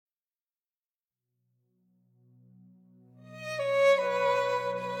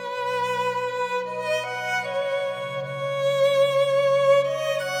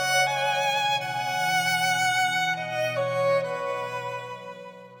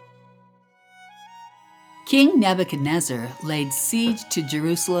King Nebuchadnezzar laid siege to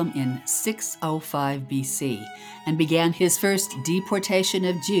Jerusalem in 605 BC and began his first deportation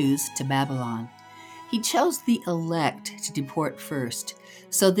of Jews to Babylon. He chose the elect to deport first,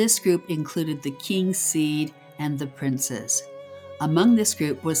 so this group included the king's seed and the princes. Among this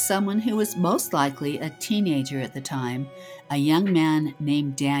group was someone who was most likely a teenager at the time, a young man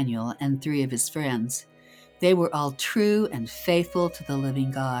named Daniel and 3 of his friends. They were all true and faithful to the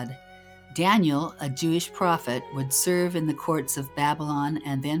living God. Daniel, a Jewish prophet, would serve in the courts of Babylon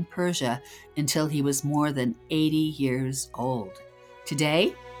and then Persia until he was more than 80 years old.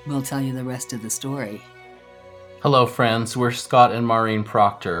 Today, we'll tell you the rest of the story. Hello, friends. We're Scott and Maureen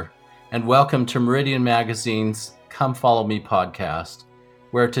Proctor, and welcome to Meridian Magazine's Come Follow Me podcast,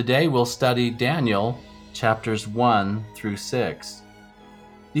 where today we'll study Daniel chapters 1 through 6.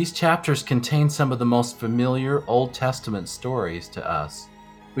 These chapters contain some of the most familiar Old Testament stories to us.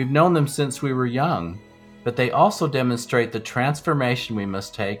 We've known them since we were young, but they also demonstrate the transformation we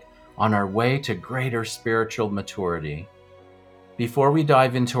must take on our way to greater spiritual maturity. Before we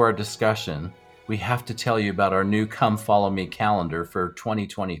dive into our discussion, we have to tell you about our new Come Follow Me calendar for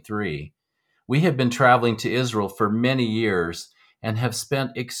 2023. We have been traveling to Israel for many years and have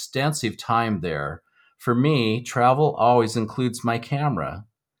spent extensive time there. For me, travel always includes my camera.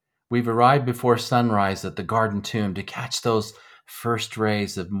 We've arrived before sunrise at the Garden Tomb to catch those first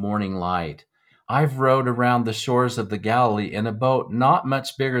rays of morning light. I've rowed around the shores of the Galilee in a boat not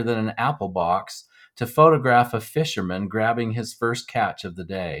much bigger than an apple box to photograph a fisherman grabbing his first catch of the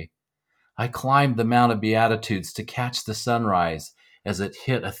day. I climbed the Mount of Beatitudes to catch the sunrise as it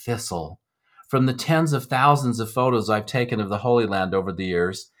hit a thistle. From the tens of thousands of photos I've taken of the Holy Land over the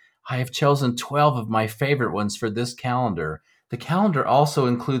years, I have chosen 12 of my favorite ones for this calendar. The calendar also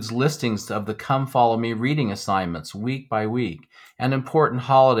includes listings of the Come Follow Me reading assignments week by week and important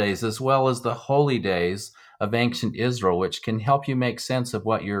holidays as well as the holy days of ancient Israel, which can help you make sense of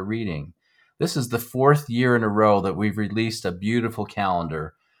what you're reading. This is the 4th year in a row that we've released a beautiful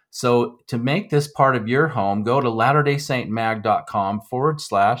calendar. So to make this part of your home, go to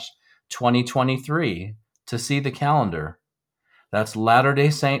latterdaysaintmag.com/2023 to see the calendar. That's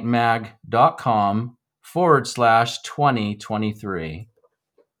latterdaysaintmag.com/2023.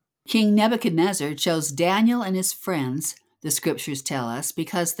 King Nebuchadnezzar chose Daniel and his friends, the scriptures tell us,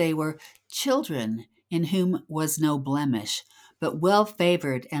 because they were children in whom was no blemish, but well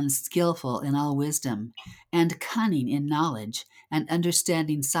favored and skillful in all wisdom, and cunning in knowledge, and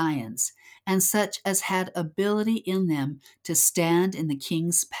understanding science, and such as had ability in them to stand in the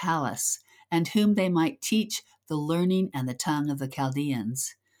king's palace, and whom they might teach the learning and the tongue of the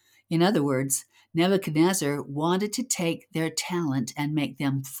Chaldeans. In other words, Nebuchadnezzar wanted to take their talent and make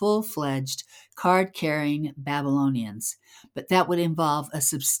them full-fledged, card-carrying Babylonians, but that would involve a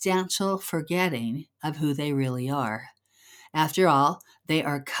substantial forgetting of who they really are. After all, they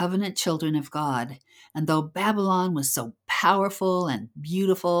are covenant children of God, and though Babylon was so powerful and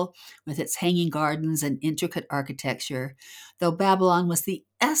beautiful with its hanging gardens and intricate architecture, though Babylon was the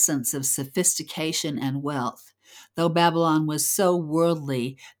essence of sophistication and wealth, though Babylon was so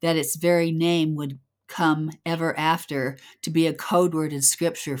worldly that its very name would come ever after to be a code word in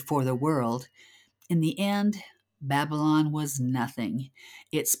Scripture for the world, in the end, Babylon was nothing.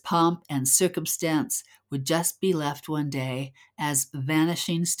 Its pomp and circumstance would just be left one day as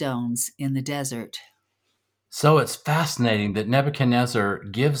vanishing stones in the desert. So it's fascinating that Nebuchadnezzar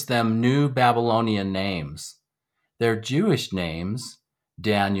gives them new Babylonian names. Their Jewish names,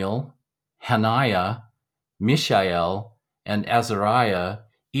 Daniel, Hananiah, Mishael, and Azariah,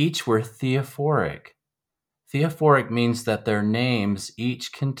 each were theophoric. Theophoric means that their names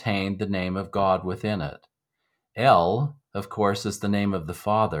each contained the name of God within it. El, of course, is the name of the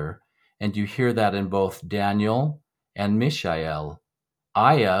Father, and you hear that in both Daniel and Mishael.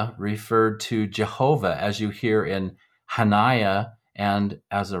 Aya referred to Jehovah, as you hear in Hananiah and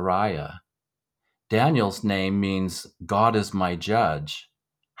Azariah. Daniel's name means God is my judge.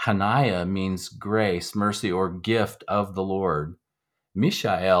 Hananiah means grace, mercy, or gift of the Lord.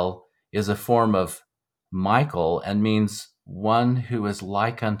 Mishael is a form of Michael and means one who is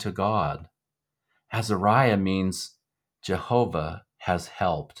like unto God. Azariah means Jehovah has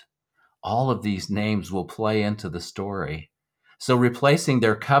helped. All of these names will play into the story. So replacing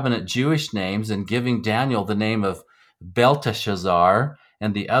their covenant Jewish names and giving Daniel the name of Belteshazzar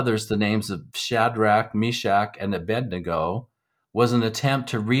and the others the names of Shadrach, Meshach, and Abednego was an attempt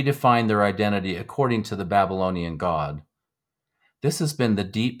to redefine their identity according to the Babylonian God. This has been the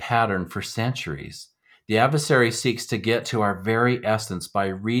deep pattern for centuries. The adversary seeks to get to our very essence by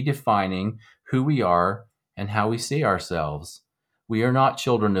redefining who we are and how we see ourselves. We are not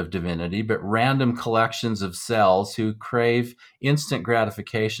children of divinity, but random collections of cells who crave instant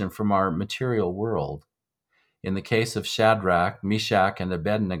gratification from our material world. In the case of Shadrach, Meshach, and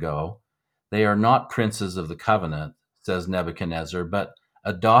Abednego, they are not princes of the covenant, says Nebuchadnezzar, but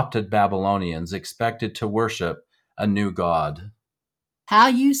adopted Babylonians expected to worship a new god. How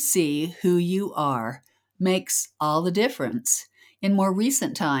you see who you are makes all the difference. In more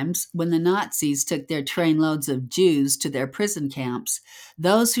recent times, when the Nazis took their trainloads of Jews to their prison camps,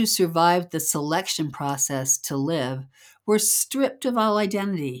 those who survived the selection process to live were stripped of all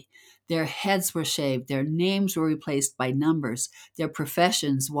identity. Their heads were shaved, their names were replaced by numbers, their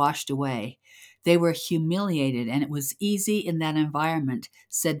professions washed away. They were humiliated, and it was easy in that environment,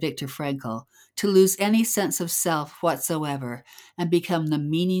 said Viktor Frankl, to lose any sense of self whatsoever and become the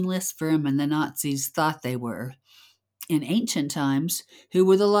meaningless vermin the Nazis thought they were. In ancient times, who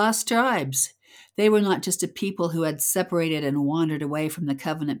were the lost tribes? They were not just a people who had separated and wandered away from the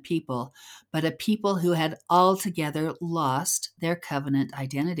covenant people, but a people who had altogether lost their covenant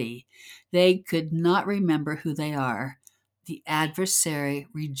identity. They could not remember who they are. The adversary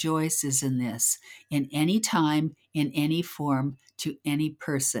rejoices in this, in any time, in any form, to any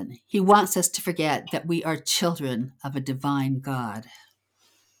person. He wants us to forget that we are children of a divine God.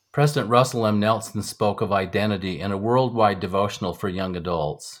 President Russell M. Nelson spoke of identity in a worldwide devotional for young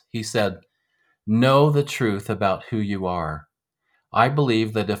adults. He said, "Know the truth about who you are. I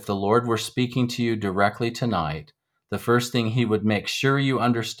believe that if the Lord were speaking to you directly tonight, the first thing he would make sure you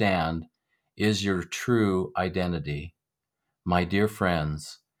understand is your true identity. My dear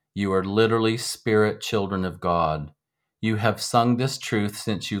friends, you are literally spirit children of God. You have sung this truth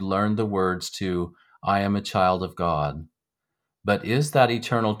since you learned the words to I am a child of God. But is that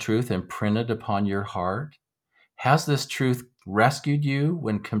eternal truth imprinted upon your heart? Has this truth rescued you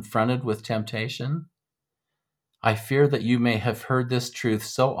when confronted with temptation? I fear that you may have heard this truth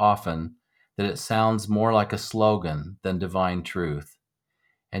so often that it sounds more like a slogan than divine truth.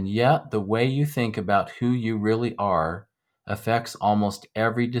 And yet, the way you think about who you really are affects almost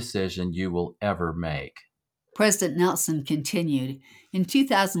every decision you will ever make." President Nelson continued, "In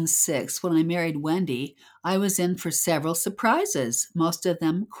 2006, when I married Wendy, I was in for several surprises, most of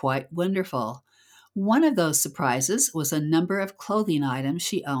them quite wonderful. One of those surprises was a number of clothing items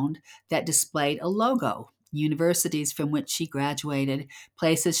she owned that displayed a logo, universities from which she graduated,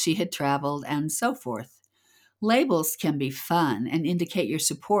 places she had traveled, and so forth. Labels can be fun and indicate your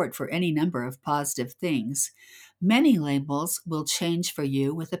support for any number of positive things. Many labels will change for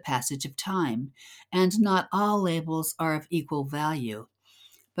you with the passage of time, and not all labels are of equal value.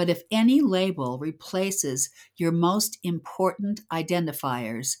 But if any label replaces your most important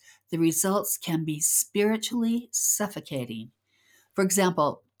identifiers, the results can be spiritually suffocating. For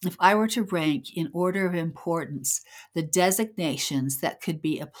example, if I were to rank in order of importance the designations that could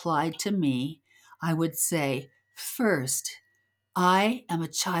be applied to me, I would say, first, I am a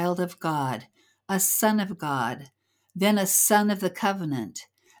child of God, a son of God, then a son of the covenant,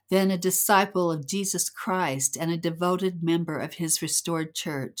 then a disciple of Jesus Christ and a devoted member of his restored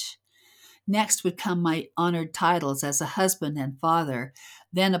church. Next would come my honored titles as a husband and father,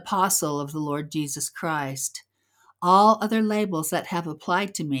 then apostle of the Lord Jesus Christ. All other labels that have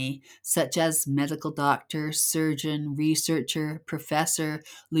applied to me, such as medical doctor, surgeon, researcher, professor,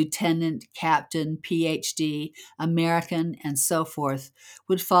 lieutenant, captain, PhD, American, and so forth,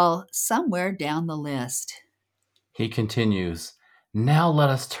 would fall somewhere down the list." He continues, "Now let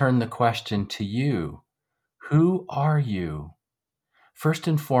us turn the question to you. Who are you? First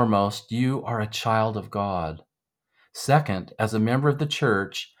and foremost, you are a child of God. Second, as a member of the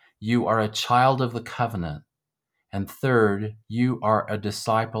church, you are a child of the covenant. And third, you are a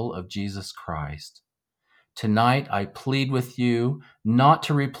disciple of Jesus Christ. Tonight, I plead with you not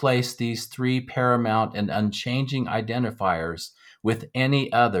to replace these three paramount and unchanging identifiers with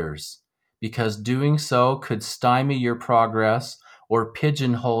any others, because doing so could stymie your progress or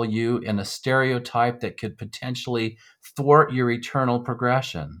pigeonhole you in a stereotype that could potentially thwart your eternal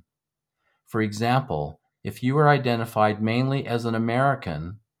progression. For example, if you are identified mainly as an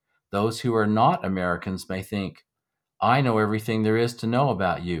American, those who are not Americans may think, I know everything there is to know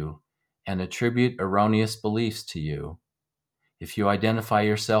about you, and attribute erroneous beliefs to you. If you identify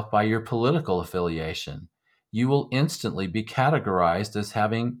yourself by your political affiliation, you will instantly be categorized as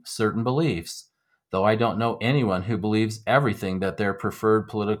having certain beliefs, though I don't know anyone who believes everything that their preferred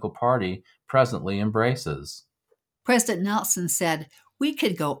political party presently embraces." President Nelson said, "We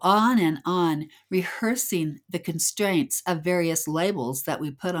could go on and on rehearsing the constraints of various labels that we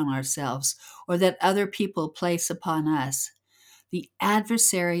put on ourselves or that other people place upon us. The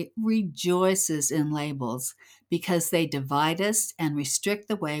adversary rejoices in labels because they divide us and restrict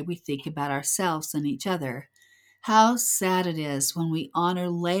the way we think about ourselves and each other. How sad it is when we honor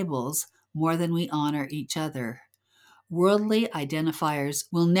labels more than we honor each other. Worldly identifiers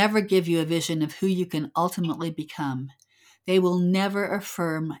will never give you a vision of who you can ultimately become. They will never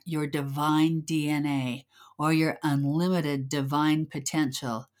affirm your divine DNA or your unlimited divine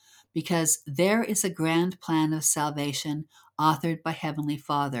potential, because there is a grand plan of salvation authored by Heavenly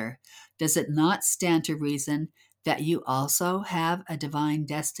Father. Does it not stand to reason that you also have a divine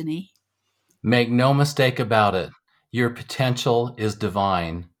destiny? Make no mistake about it, your potential is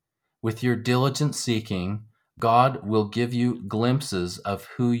divine. With your diligent seeking, God will give you glimpses of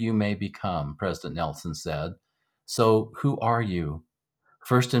who you may become, President Nelson said. So, who are you?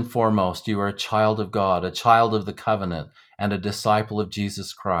 First and foremost, you are a child of God, a child of the covenant, and a disciple of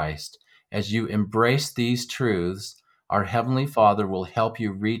Jesus Christ. As you embrace these truths, our Heavenly Father will help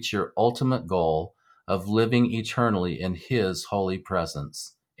you reach your ultimate goal of living eternally in His holy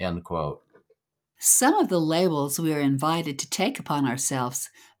presence. End quote. Some of the labels we are invited to take upon ourselves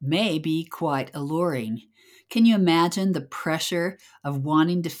may be quite alluring. Can you imagine the pressure of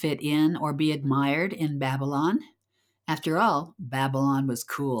wanting to fit in or be admired in Babylon? After all, Babylon was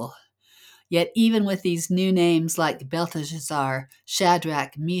cool. Yet, even with these new names like Belteshazzar,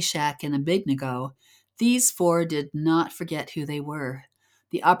 Shadrach, Meshach, and Abednego, these four did not forget who they were.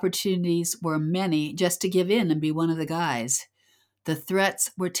 The opportunities were many just to give in and be one of the guys. The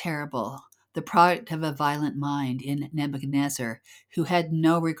threats were terrible, the product of a violent mind in Nebuchadnezzar, who had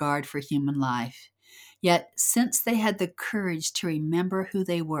no regard for human life. Yet, since they had the courage to remember who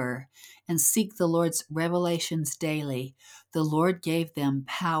they were and seek the Lord's revelations daily, the Lord gave them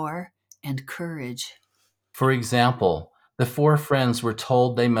power and courage. For example, the four friends were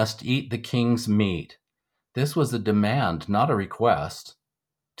told they must eat the king's meat. This was a demand, not a request.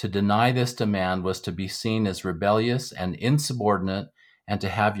 To deny this demand was to be seen as rebellious and insubordinate and to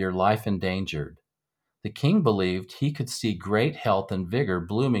have your life endangered. The king believed he could see great health and vigor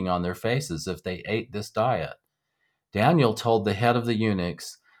blooming on their faces if they ate this diet. Daniel told the head of the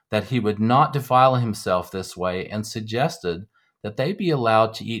eunuchs that he would not defile himself this way and suggested that they be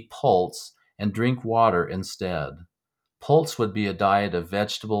allowed to eat pulse and drink water instead. Pulse would be a diet of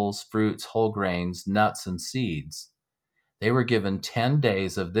vegetables, fruits, whole grains, nuts, and seeds. They were given 10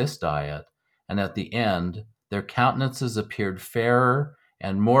 days of this diet, and at the end, their countenances appeared fairer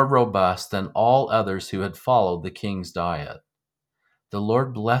and more robust than all others who had followed the king's diet. The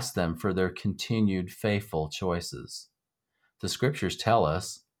Lord blessed them for their continued faithful choices. The scriptures tell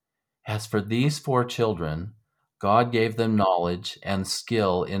us, as for these four children, God gave them knowledge and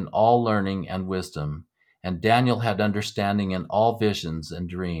skill in all learning and wisdom, and Daniel had understanding in all visions and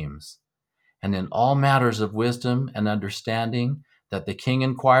dreams. And in all matters of wisdom and understanding that the king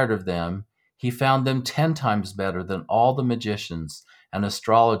inquired of them, he found them 10 times better than all the magicians and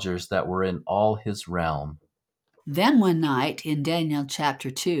astrologers that were in all his realm. Then one night in Daniel chapter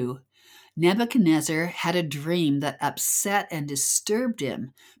 2, Nebuchadnezzar had a dream that upset and disturbed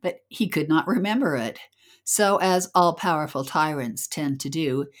him, but he could not remember it. So, as all powerful tyrants tend to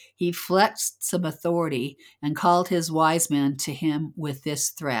do, he flexed some authority and called his wise men to him with this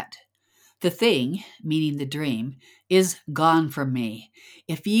threat: "The thing," meaning the dream, "is gone from me.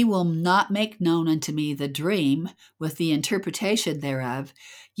 If ye will not make known unto me the dream with the interpretation thereof,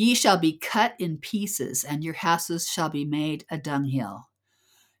 ye shall be cut in pieces, and your houses shall be made a dunghill."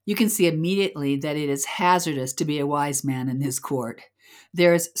 You can see immediately that it is hazardous to be a wise man in this court.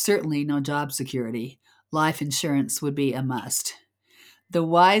 There is certainly no job security. Life insurance would be a must. The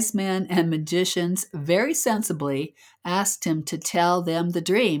wise men and magicians very sensibly asked him to tell them the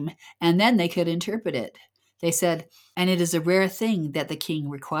dream, and then they could interpret it. They said, "And it is a rare thing that the king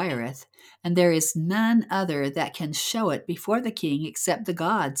requireth, and there is none other that can show it before the king except the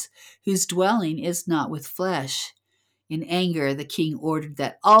gods, whose dwelling is not with flesh." In anger, the king ordered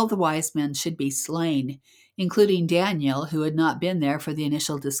that all the wise men should be slain, including Daniel, who had not been there for the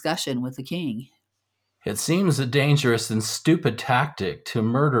initial discussion with the king. It seems a dangerous and stupid tactic to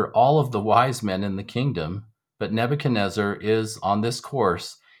murder all of the wise men in the kingdom, but Nebuchadnezzar is on this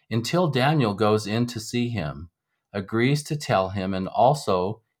course until Daniel goes in to see him, agrees to tell him, and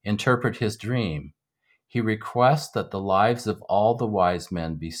also interpret his dream. He requests that the lives of all the wise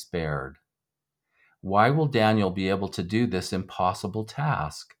men be spared. Why will Daniel be able to do this impossible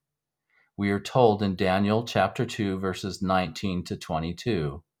task? We are told in Daniel chapter 2, verses 19 to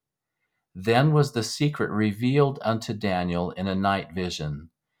 22. Then was the secret revealed unto Daniel in a night vision.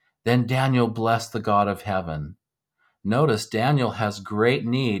 Then Daniel blessed the God of heaven. Notice Daniel has great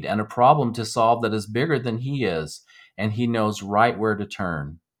need and a problem to solve that is bigger than he is, and he knows right where to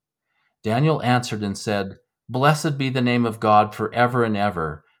turn. Daniel answered and said, Blessed be the name of God forever and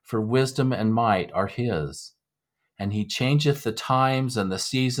ever, for wisdom and might are his. And he changeth the times and the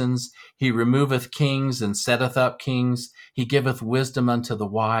seasons. He removeth kings and setteth up kings. He giveth wisdom unto the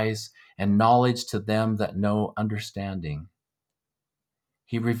wise, and knowledge to them that know understanding.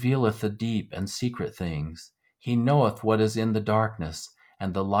 He revealeth the deep and secret things. He knoweth what is in the darkness,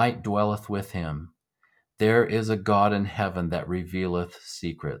 and the light dwelleth with him. There is a God in heaven that revealeth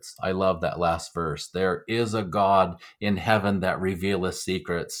secrets. I love that last verse. There is a God in heaven that revealeth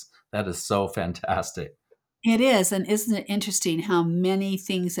secrets. That is so fantastic. It is. And isn't it interesting how many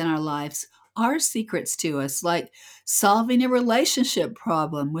things in our lives are secrets to us, like solving a relationship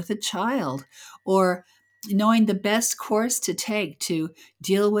problem with a child or knowing the best course to take to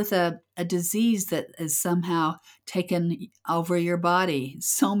deal with a disease that is somehow taken over your body.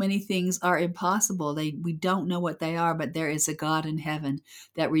 So many things are impossible. We don't know what they are, but there is a God in heaven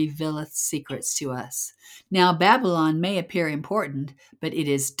that revealeth secrets to us. Now, Babylon may appear important, but it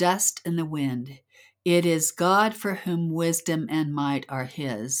is dust in the wind. It is God for whom wisdom and might are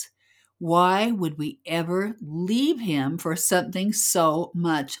his. Why would we ever leave him for something so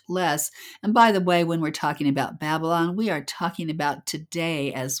much less? And by the way, when we're talking about Babylon, we are talking about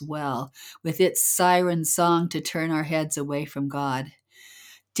today as well, with its siren song to turn our heads away from God.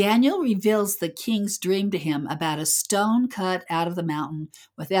 Daniel reveals the king's dream to him about a stone cut out of the mountain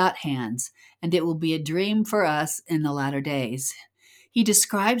without hands, and it will be a dream for us in the latter days. He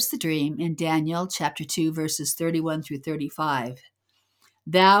describes the dream in Daniel chapter 2, verses 31 through 35.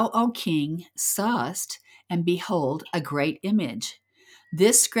 Thou, O king, sawest, and behold, a great image.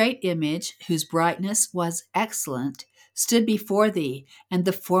 This great image, whose brightness was excellent, stood before thee, and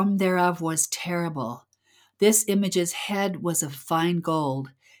the form thereof was terrible. This image's head was of fine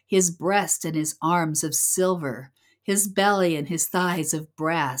gold, his breast and his arms of silver, his belly and his thighs of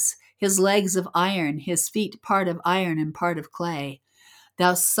brass, his legs of iron, his feet part of iron and part of clay.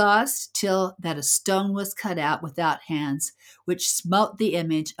 Thou sawest till that a stone was cut out without hands, which smote the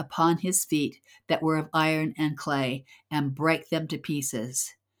image upon his feet that were of iron and clay, and brake them to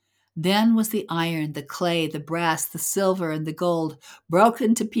pieces. Then was the iron, the clay, the brass, the silver, and the gold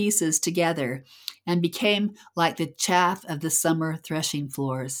broken to pieces together, and became like the chaff of the summer threshing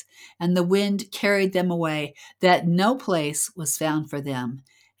floors. And the wind carried them away, that no place was found for them.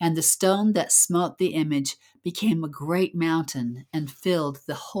 And the stone that smote the image became a great mountain, and filled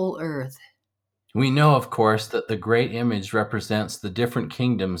the whole earth. We know, of course, that the great image represents the different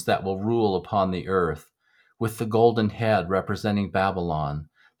kingdoms that will rule upon the earth, with the golden head representing Babylon,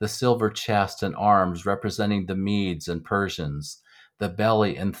 the silver chest and arms representing the Medes and Persians, the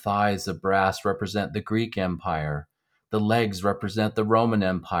belly and thighs of brass represent the Greek Empire, the legs represent the Roman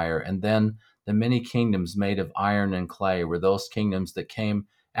Empire, and then the many kingdoms made of iron and clay were those kingdoms that came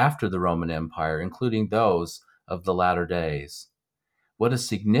after the Roman Empire, including those of the latter days. What is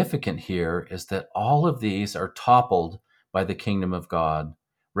significant here is that all of these are toppled by the kingdom of God,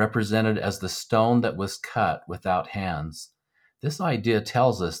 represented as the stone that was cut without hands. This idea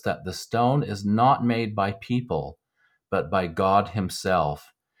tells us that the stone is not made by people, but by God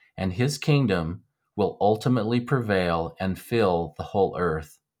Himself, and His kingdom will ultimately prevail and fill the whole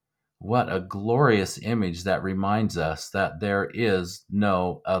earth. What a glorious image that reminds us that there is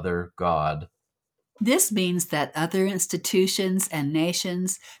no other God. This means that other institutions and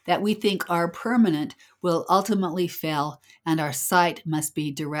nations that we think are permanent will ultimately fail, and our sight must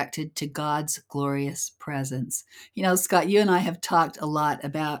be directed to God's glorious presence. You know, Scott, you and I have talked a lot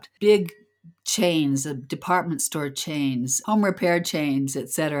about big chains of department store chains, home repair chains,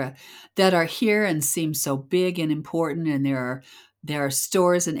 etc., that are here and seem so big and important, and there are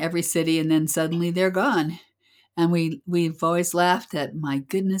stores in every city, and then suddenly they're gone. And we've always laughed at, my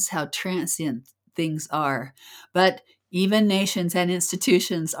goodness, how transient things are. But even nations and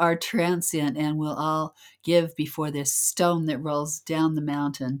institutions are transient and will all give before this stone that rolls down the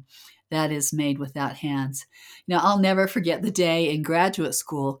mountain that is made without hands. You know, I'll never forget the day in graduate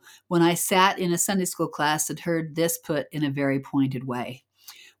school when I sat in a Sunday school class and heard this put in a very pointed way.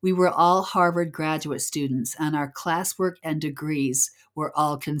 We were all Harvard graduate students, and our classwork and degrees were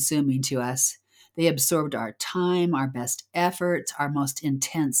all consuming to us. They absorbed our time, our best efforts, our most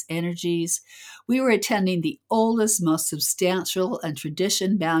intense energies. We were attending the oldest, most substantial, and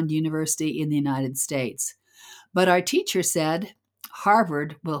tradition bound university in the United States. But our teacher said,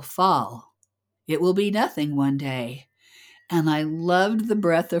 Harvard will fall. It will be nothing one day. And I loved the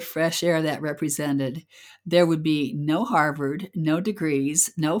breath of fresh air that represented. There would be no Harvard, no degrees,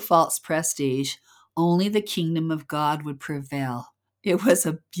 no false prestige. Only the kingdom of God would prevail. It was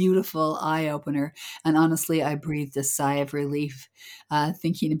a beautiful eye opener. And honestly, I breathed a sigh of relief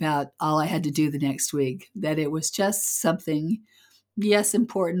thinking about all I had to do the next week, that it was just something, yes,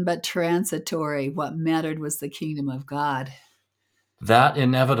 important, but transitory. What mattered was the kingdom of God. That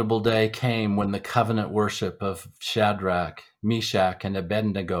inevitable day came when the covenant worship of Shadrach, Meshach, and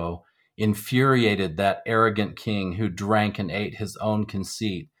Abednego infuriated that arrogant king who drank and ate his own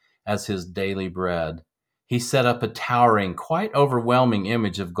conceit as his daily bread. He set up a towering, quite overwhelming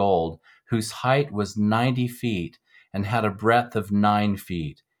image of gold, whose height was 90 feet and had a breadth of 9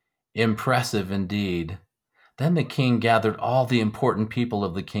 feet. Impressive indeed. Then the king gathered all the important people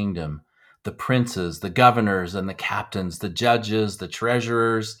of the kingdom, the princes, the governors, and the captains, the judges, the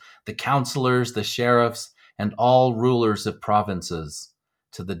treasurers, the counselors, the sheriffs, and all rulers of provinces,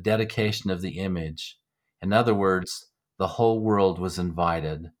 to the dedication of the image. In other words, the whole world was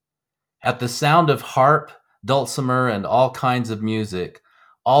invited. At the sound of harp, dulcimer, and all kinds of music,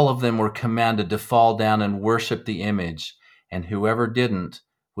 all of them were commanded to fall down and worship the image, and whoever didn't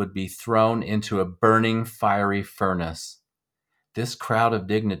would be thrown into a burning fiery furnace. This crowd of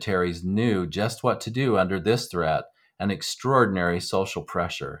dignitaries knew just what to do under this threat and extraordinary social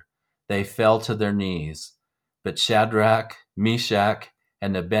pressure. They fell to their knees, but Shadrach, Meshach,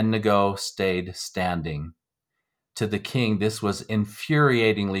 and Abednego stayed standing. To the king, this was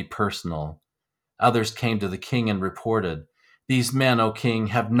infuriatingly personal. Others came to the king and reported, "These men, O king,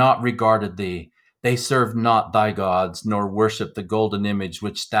 have not regarded thee. They serve not thy gods, nor worship the golden image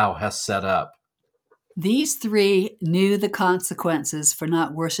which thou hast set up." These three knew the consequences for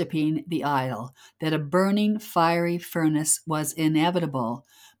not worshiping the idol, that a burning fiery furnace was inevitable,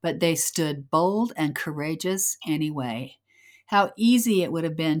 but they stood bold and courageous anyway. How easy it would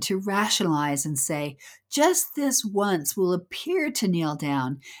have been to rationalize and say, just this once we'll appear to kneel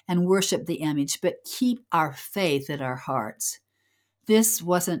down and worship the image, but keep our faith at our hearts. This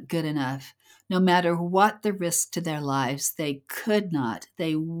wasn't good enough. No matter what the risk to their lives, they could not,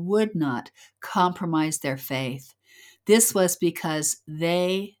 they would not compromise their faith. This was because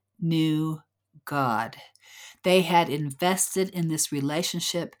they knew God. They had invested in this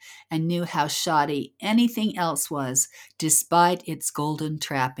relationship and knew how shoddy anything else was, despite its golden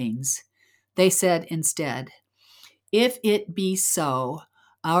trappings. They said instead, if it be so,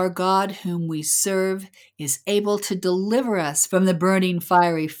 our God, whom we serve, is able to deliver us from the burning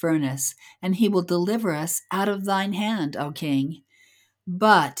fiery furnace, and he will deliver us out of thine hand, O king.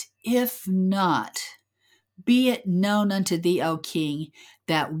 But if not, be it known unto thee, O king,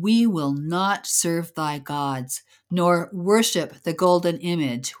 that we will not serve thy gods, nor worship the golden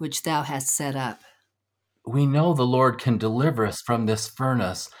image which thou hast set up. We know the Lord can deliver us from this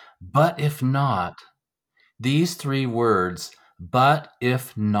furnace, but if not, these three words, but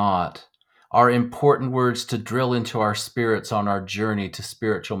if not, are important words to drill into our spirits on our journey to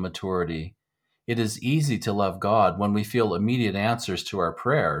spiritual maturity. It is easy to love God when we feel immediate answers to our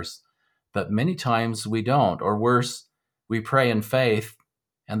prayers, but many times we don't, or worse, we pray in faith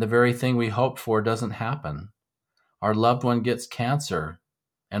and the very thing we hoped for doesn't happen. Our loved one gets cancer,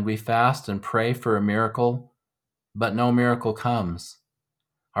 and we fast and pray for a miracle, but no miracle comes.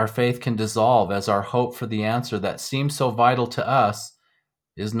 Our faith can dissolve as our hope for the answer that seems so vital to us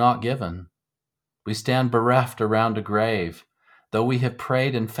is not given. We stand bereft around a grave, though we have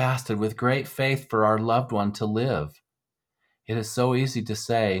prayed and fasted with great faith for our loved one to live. It is so easy to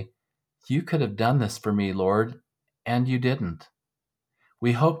say, "You could have done this for me, Lord," and you didn't.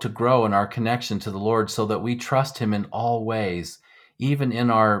 We hope to grow in our connection to the Lord so that we trust Him in all ways, even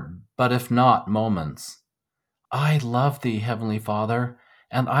in our "but if not" moments. I love thee, Heavenly Father,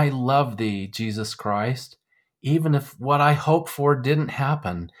 and I love thee, Jesus Christ, even if what I hope for didn't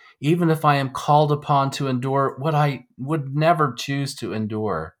happen, even if I am called upon to endure what I would never choose to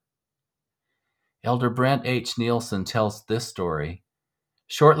endure. Elder Brent H. Nielsen tells this story.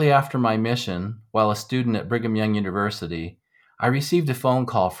 Shortly after my mission, while a student at Brigham Young University, I received a phone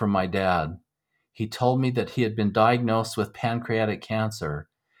call from my dad. He told me that he had been diagnosed with pancreatic cancer,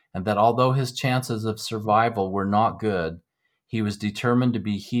 and that although his chances of survival were not good, he was determined to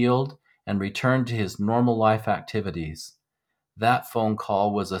be healed and return to his normal life activities. That phone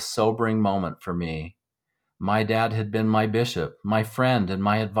call was a sobering moment for me. My dad had been my bishop, my friend, and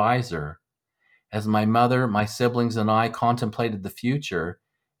my advisor. As my mother, my siblings, and I contemplated the future,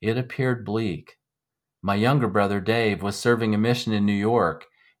 it appeared bleak. My younger brother, Dave, was serving a mission in New York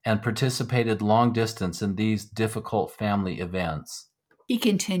and participated long distance in these difficult family events. He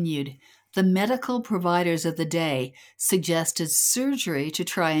continued, the medical providers of the day suggested surgery to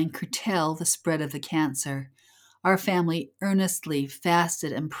try and curtail the spread of the cancer. Our family earnestly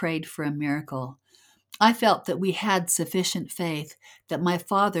fasted and prayed for a miracle. I felt that we had sufficient faith that my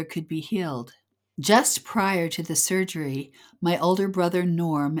father could be healed. Just prior to the surgery, my older brother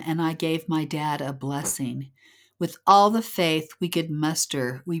Norm and I gave my dad a blessing. With all the faith we could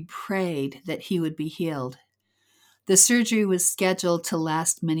muster, we prayed that he would be healed. The surgery was scheduled to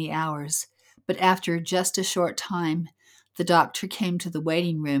last many hours, but after just a short time, the doctor came to the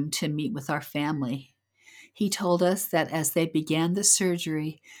waiting room to meet with our family. He told us that as they began the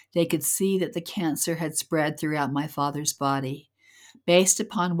surgery, they could see that the cancer had spread throughout my father's body. Based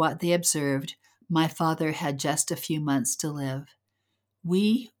upon what they observed, my father had just a few months to live.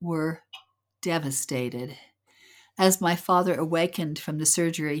 We were devastated. As my father awakened from the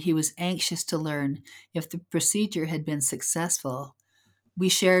surgery, he was anxious to learn if the procedure had been successful. We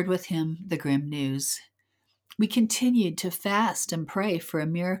shared with him the grim news. We continued to fast and pray for a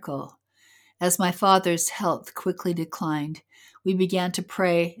miracle. As my father's health quickly declined, we began to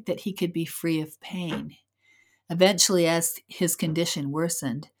pray that he could be free of pain. Eventually, as his condition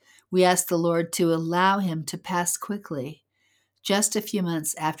worsened, we asked the Lord to allow him to pass quickly. Just a few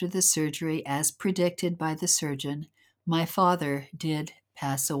months after the surgery, as predicted by the surgeon, my father did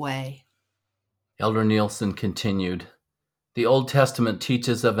pass away. Elder Nielsen continued. The Old Testament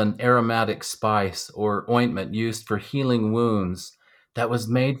teaches of an aromatic spice or ointment used for healing wounds that was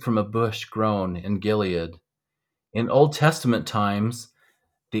made from a bush grown in Gilead. In Old Testament times,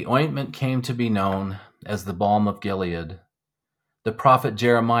 the ointment came to be known as the balm of Gilead. The prophet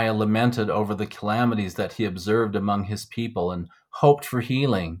Jeremiah lamented over the calamities that he observed among his people and hoped for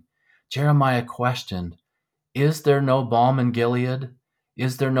healing. Jeremiah questioned, "Is there no balm in Gilead?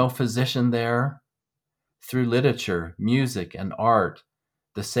 Is there no physician there?" Through literature, music, and art,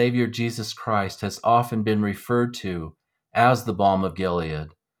 the Savior Jesus Christ has often been referred to as the balm of Gilead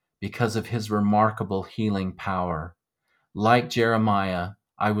because of his remarkable healing power. Like Jeremiah,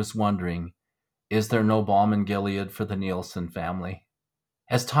 I was wondering, is there no balm in Gilead for the Nielsen family?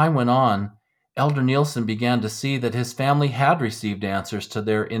 As time went on, Elder Nielsen began to see that his family had received answers to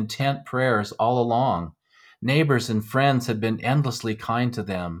their intent prayers all along. Neighbors and friends had been endlessly kind to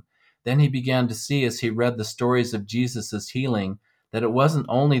them. Then he began to see, as he read the stories of Jesus' healing, that it wasn't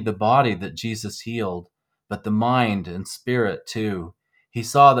only the body that Jesus healed, but the mind and spirit too. He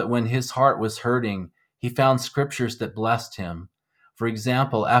saw that when his heart was hurting, he found scriptures that blessed him. For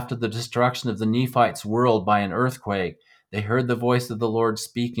example, after the destruction of the Nephites' world by an earthquake, they heard the voice of the Lord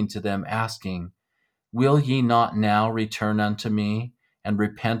speaking to them, asking, "Will ye not now return unto me, and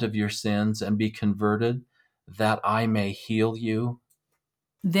repent of your sins, and be converted, that I may heal you?"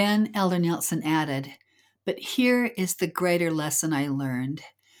 Then Elder Nelson added, "But here is the greater lesson I learned.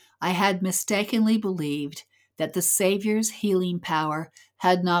 I had mistakenly believed that the Savior's healing power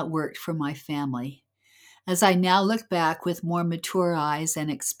had not worked for my family. As I now look back with more mature eyes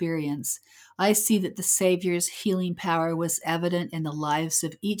and experience, I see that the Savior's healing power was evident in the lives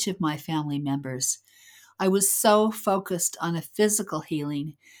of each of my family members. I was so focused on a physical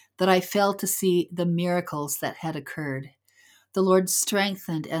healing that I failed to see the miracles that had occurred. The Lord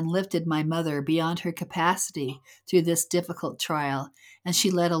strengthened and lifted my mother beyond her capacity through this difficult trial, and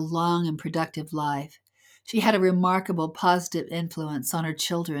she led a long and productive life. She had a remarkable positive influence on her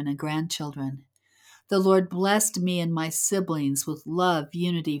children and grandchildren. The Lord blessed me and my siblings with love,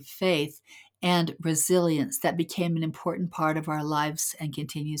 unity, faith, and resilience that became an important part of our lives and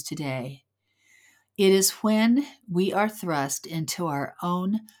continues today. It is when we are thrust into our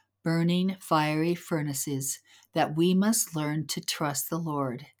own burning, fiery furnaces that we must learn to trust the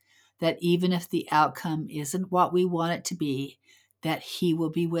Lord, that even if the outcome isn't what we want it to be, that He will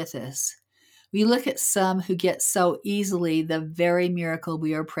be with us. We look at some who get so easily the very miracle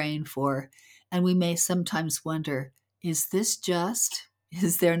we are praying for, and we may sometimes wonder, is this just?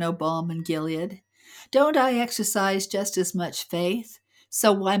 Is there no balm in Gilead? Don't I exercise just as much faith?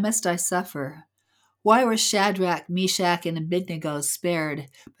 So why must I suffer? Why were Shadrach, Meshach, and Abednego spared,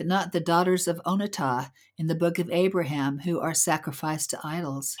 but not the daughters of Onatah in the book of Abraham, who are sacrificed to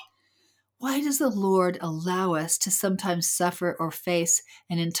idols? Why does the Lord allow us to sometimes suffer or face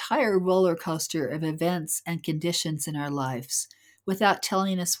an entire roller coaster of events and conditions in our lives without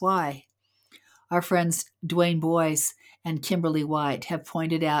telling us why? Our friends Dwayne Boyce and Kimberly White have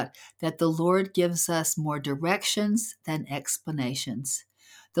pointed out that the Lord gives us more directions than explanations.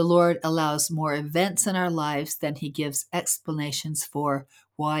 The Lord allows more events in our lives than He gives explanations for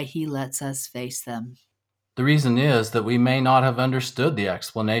why He lets us face them. The reason is that we may not have understood the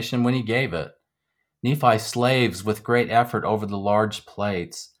explanation when he gave it. Nephi slaves with great effort over the large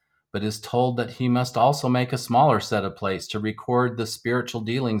plates, but is told that he must also make a smaller set of plates to record the spiritual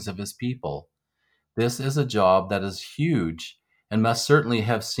dealings of his people. This is a job that is huge and must certainly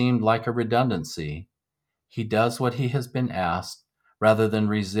have seemed like a redundancy. He does what he has been asked rather than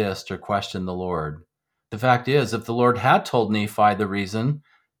resist or question the Lord. The fact is, if the Lord had told Nephi the reason,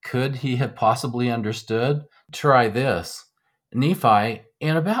 could he have possibly understood? Try this. Nephi,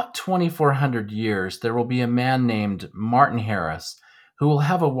 in about 2,400 years, there will be a man named Martin Harris who will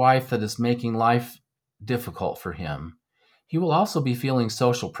have a wife that is making life difficult for him. He will also be feeling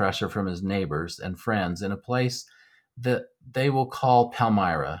social pressure from his neighbors and friends in a place that they will call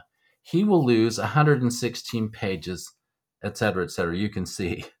Palmyra. He will lose 116 pages, etc., etc. You can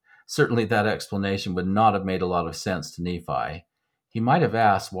see. Certainly that explanation would not have made a lot of sense to Nephi. He might have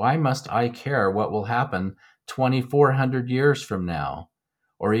asked, why must I care what will happen 2,400 years from now?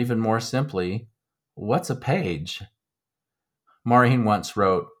 Or even more simply, what's a page? Maureen once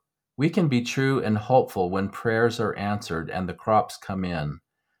wrote, we can be true and hopeful when prayers are answered and the crops come in.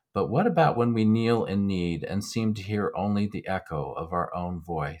 But what about when we kneel in need and seem to hear only the echo of our own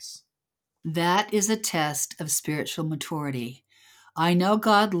voice? That is a test of spiritual maturity. I know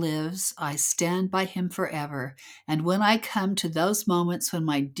God lives, I stand by him forever, and when I come to those moments when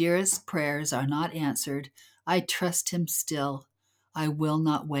my dearest prayers are not answered, I trust him still. I will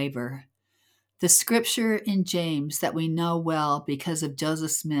not waver. The scripture in James that we know well because of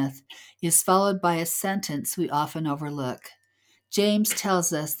Joseph Smith is followed by a sentence we often overlook. James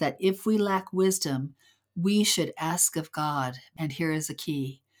tells us that if we lack wisdom, we should ask of God, and here is a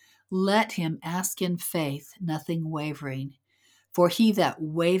key. Let him ask in faith, nothing wavering. For he that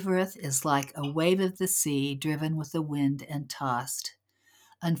wavereth is like a wave of the sea, driven with the wind and tossed.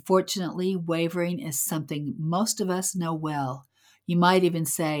 Unfortunately, wavering is something most of us know well. You might even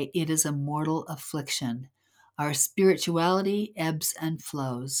say it is a mortal affliction. Our spirituality ebbs and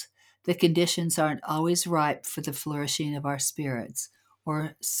flows. The conditions aren't always ripe for the flourishing of our spirits,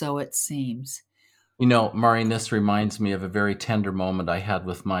 or so it seems. You know, Maureen, this reminds me of a very tender moment I had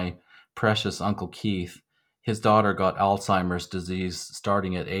with my precious Uncle Keith. His daughter got Alzheimer's disease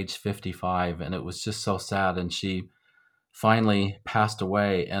starting at age 55, and it was just so sad. And she finally passed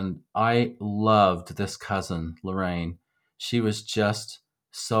away. And I loved this cousin, Lorraine. She was just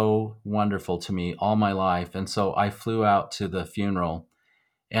so wonderful to me all my life. And so I flew out to the funeral,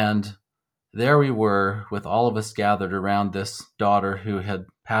 and there we were with all of us gathered around this daughter who had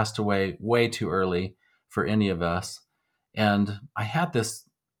passed away way too early for any of us. And I had this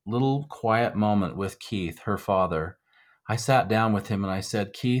little quiet moment with Keith, her father. I sat down with him and I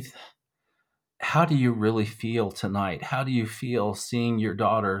said, Keith, how do you really feel tonight? How do you feel seeing your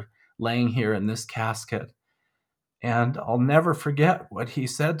daughter laying here in this casket? And I'll never forget what he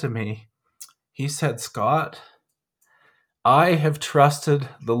said to me. He said, Scott, I have trusted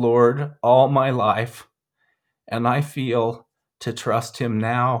the Lord all my life, and I feel to trust him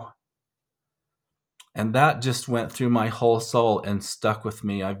now. And that just went through my whole soul and stuck with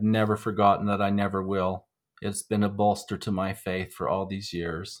me. I've never forgotten that. I never will. It's been a bolster to my faith for all these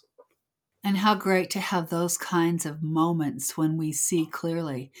years. And how great to have those kinds of moments when we see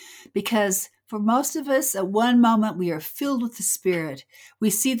clearly. Because for most of us, at one moment we are filled with the Spirit. We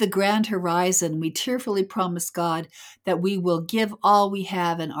see the grand horizon. We tearfully promise God that we will give all we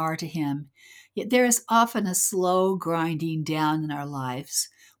have and are to Him. Yet there is often a slow grinding down in our lives.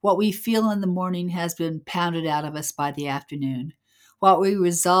 What we feel in the morning has been pounded out of us by the afternoon. What we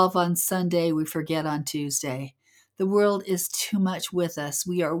resolve on Sunday, we forget on Tuesday. The world is too much with us.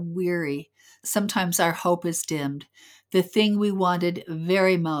 We are weary. Sometimes our hope is dimmed. The thing we wanted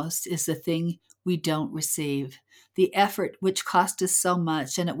very most is the thing we don't receive. The effort which cost us so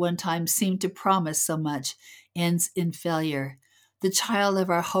much and at one time seemed to promise so much ends in failure. The child of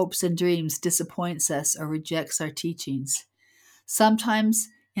our hopes and dreams disappoints us or rejects our teachings. Sometimes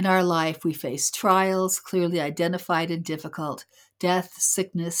in our life, we face trials clearly identified and difficult: death,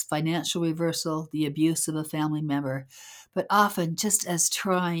 sickness, financial reversal, the abuse of a family member. But often, just as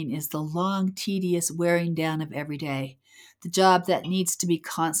trying is the long, tedious wearing down of every day, the job that needs to be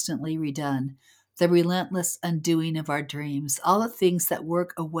constantly redone, the relentless undoing of our dreams, all the things that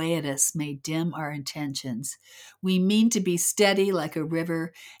work away at us may dim our intentions. We mean to be steady like a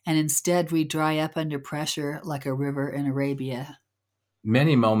river, and instead we dry up under pressure like a river in Arabia.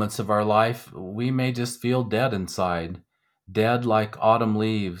 Many moments of our life, we may just feel dead inside, dead like autumn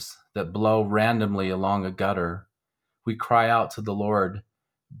leaves that blow randomly along a gutter. We cry out to the Lord,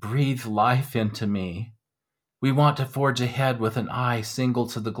 breathe life into me. We want to forge ahead with an eye single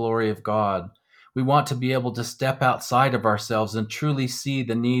to the glory of God. We want to be able to step outside of ourselves and truly see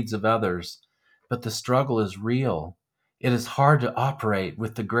the needs of others. But the struggle is real. It is hard to operate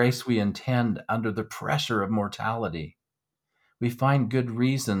with the grace we intend under the pressure of mortality. We find good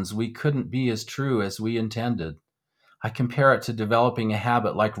reasons we couldn't be as true as we intended. I compare it to developing a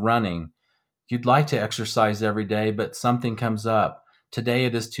habit like running. You'd like to exercise every day, but something comes up. Today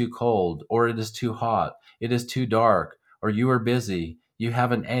it is too cold, or it is too hot, it is too dark, or you are busy, you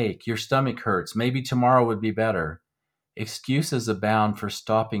have an ache, your stomach hurts, maybe tomorrow would be better. Excuses abound for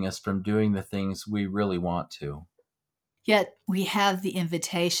stopping us from doing the things we really want to. Yet we have the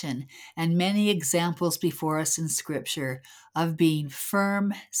invitation and many examples before us in Scripture of being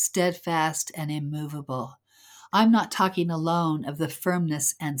firm, steadfast, and immovable. I'm not talking alone of the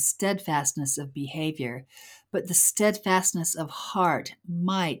firmness and steadfastness of behavior, but the steadfastness of heart,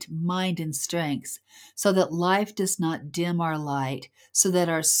 might, mind, and strength, so that life does not dim our light, so that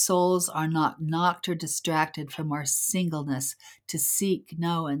our souls are not knocked or distracted from our singleness to seek,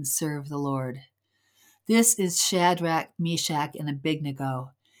 know, and serve the Lord. This is Shadrach, Meshach, and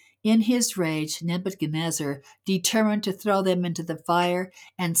Abednego. In his rage, Nebuchadnezzar determined to throw them into the fire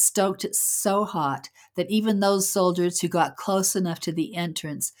and stoked it so hot that even those soldiers who got close enough to the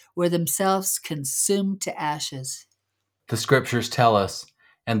entrance were themselves consumed to ashes. The scriptures tell us,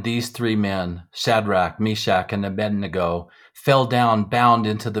 and these three men, Shadrach, Meshach, and Abednego, fell down bound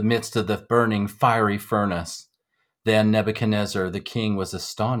into the midst of the burning fiery furnace. Then Nebuchadnezzar the king was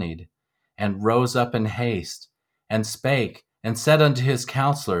astonished, and rose up in haste, and spake, and said unto his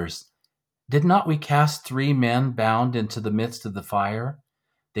counselors, Did not we cast three men bound into the midst of the fire?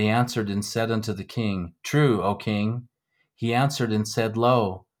 They answered and said unto the king, True, O king. He answered and said,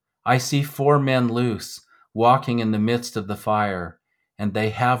 Lo, I see four men loose, walking in the midst of the fire, and they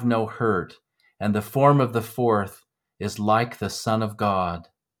have no hurt, and the form of the fourth is like the Son of God.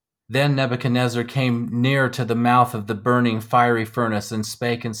 Then Nebuchadnezzar came near to the mouth of the burning fiery furnace, and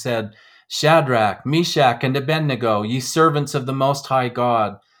spake and said, Shadrach, Meshach, and Abednego, ye servants of the Most High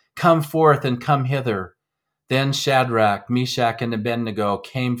God, come forth and come hither. Then Shadrach, Meshach, and Abednego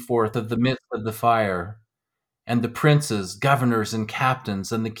came forth of the midst of the fire. And the princes, governors, and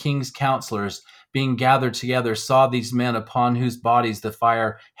captains, and the king's counselors, being gathered together, saw these men upon whose bodies the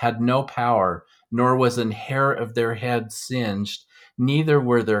fire had no power, nor was an hair of their head singed, neither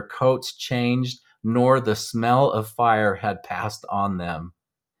were their coats changed, nor the smell of fire had passed on them.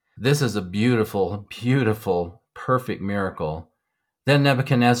 This is a beautiful, beautiful, perfect miracle. Then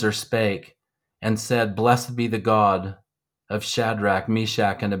Nebuchadnezzar spake and said, Blessed be the God of Shadrach,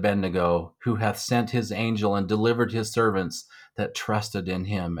 Meshach, and Abednego, who hath sent his angel and delivered his servants that trusted in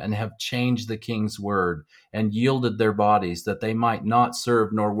him, and have changed the king's word, and yielded their bodies, that they might not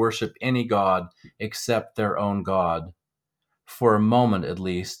serve nor worship any god except their own God. For a moment at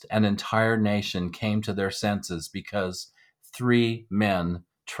least, an entire nation came to their senses because three men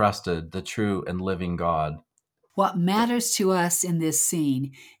trusted the true and living God. What matters to us in this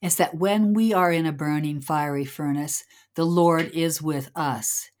scene is that when we are in a burning fiery furnace, the Lord is with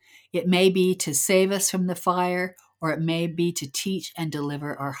us. It may be to save us from the fire, or it may be to teach and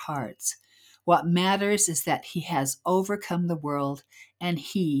deliver our hearts. What matters is that He has overcome the world and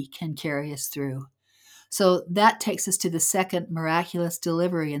He can carry us through. So that takes us to the second miraculous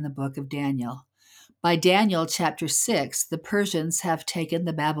delivery in the book of Daniel. By Daniel chapter 6, the Persians have taken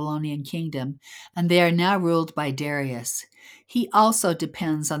the Babylonian kingdom, and they are now ruled by Darius. He also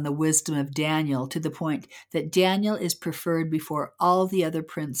depends on the wisdom of Daniel to the point that Daniel is preferred before all the other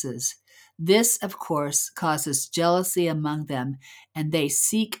princes. This, of course, causes jealousy among them, and they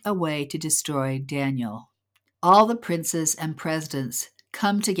seek a way to destroy Daniel. All the princes and presidents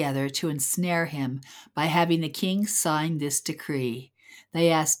come together to ensnare him by having the king sign this decree. They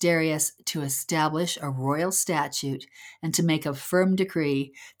ask Darius to establish a royal statute and to make a firm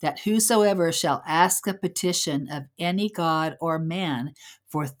decree that whosoever shall ask a petition of any god or man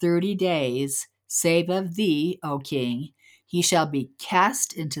for 30 days, save of thee, O king, he shall be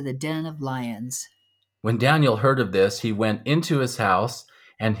cast into the den of lions. When Daniel heard of this, he went into his house,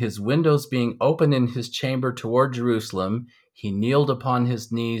 and his windows being open in his chamber toward Jerusalem, he kneeled upon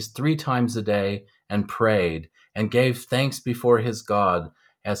his knees 3 times a day and prayed, and gave thanks before his God,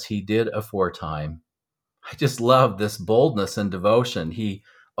 as he did aforetime. I just love this boldness and devotion. He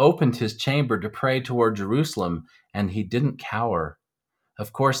opened his chamber to pray toward Jerusalem, and he didn't cower.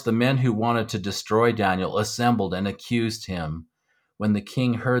 Of course, the men who wanted to destroy Daniel assembled and accused him. When the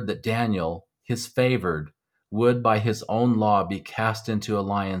king heard that Daniel, his favored, would by his own law be cast into a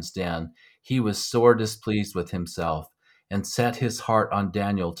lion's den, he was sore displeased with himself, and set his heart on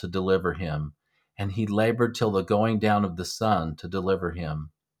Daniel to deliver him. And he labored till the going down of the sun to deliver him.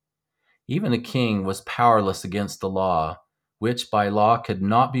 Even a king was powerless against the law, which by law could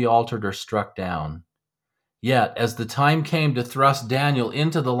not be altered or struck down. Yet, as the time came to thrust Daniel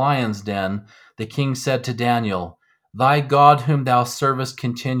into the lion's den, the king said to Daniel, Thy God whom thou servest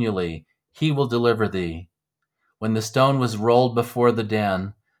continually, he will deliver thee. When the stone was rolled before the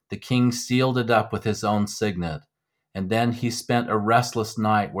den, The king sealed it up with his own signet, and then he spent a restless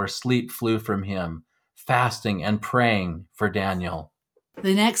night where sleep flew from him, fasting and praying for Daniel.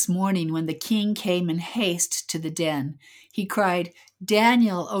 The next morning, when the king came in haste to the den, he cried,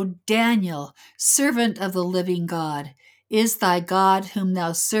 "Daniel, O Daniel, servant of the living God, is thy God, whom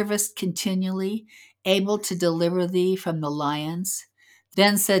thou servest continually, able to deliver thee from the lions?"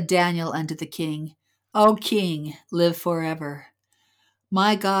 Then said Daniel unto the king, "O king, live forever.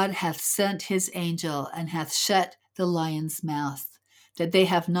 My God hath sent his angel, and hath shut the lions' mouth, that they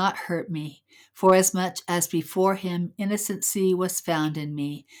have not hurt me, forasmuch as before him innocency was found in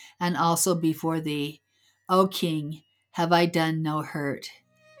me, and also before thee, O king, have I done no hurt."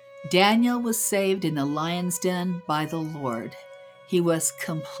 Daniel was saved in the lion's den by the Lord. He was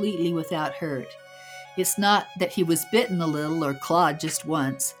completely without hurt. It's not that he was bitten a little or clawed just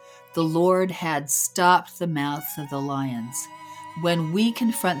once. The Lord had stopped the mouths of the lions. When we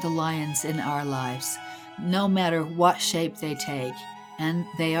confront the lions in our lives, no matter what shape they take, and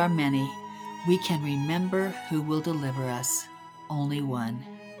they are many, we can remember who will deliver us. Only one.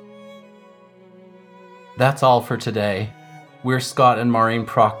 That's all for today. We're Scott and Maureen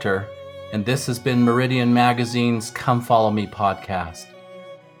Proctor, and this has been Meridian Magazine's Come Follow Me podcast.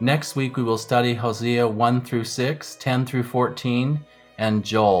 Next week we will study Hosea 1 through 6, 10 through 14, and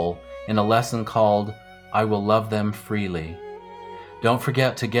Joel in a lesson called I Will Love Them Freely. Don't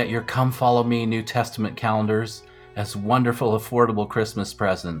forget to get your Come Follow Me New Testament calendars as wonderful, affordable Christmas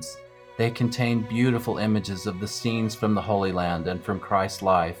presents. They contain beautiful images of the scenes from the Holy Land and from Christ's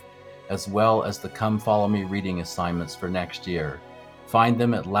life, as well as the Come Follow Me reading assignments for next year. Find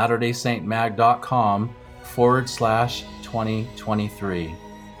them at latterdaysaintmag.com/2023.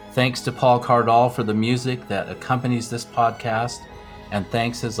 Thanks to Paul Cardall for the music that accompanies this podcast, and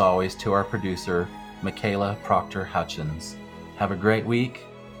thanks as always to our producer, Michaela Proctor Hutchins. Have a great week,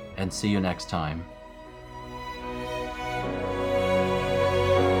 and see you next time.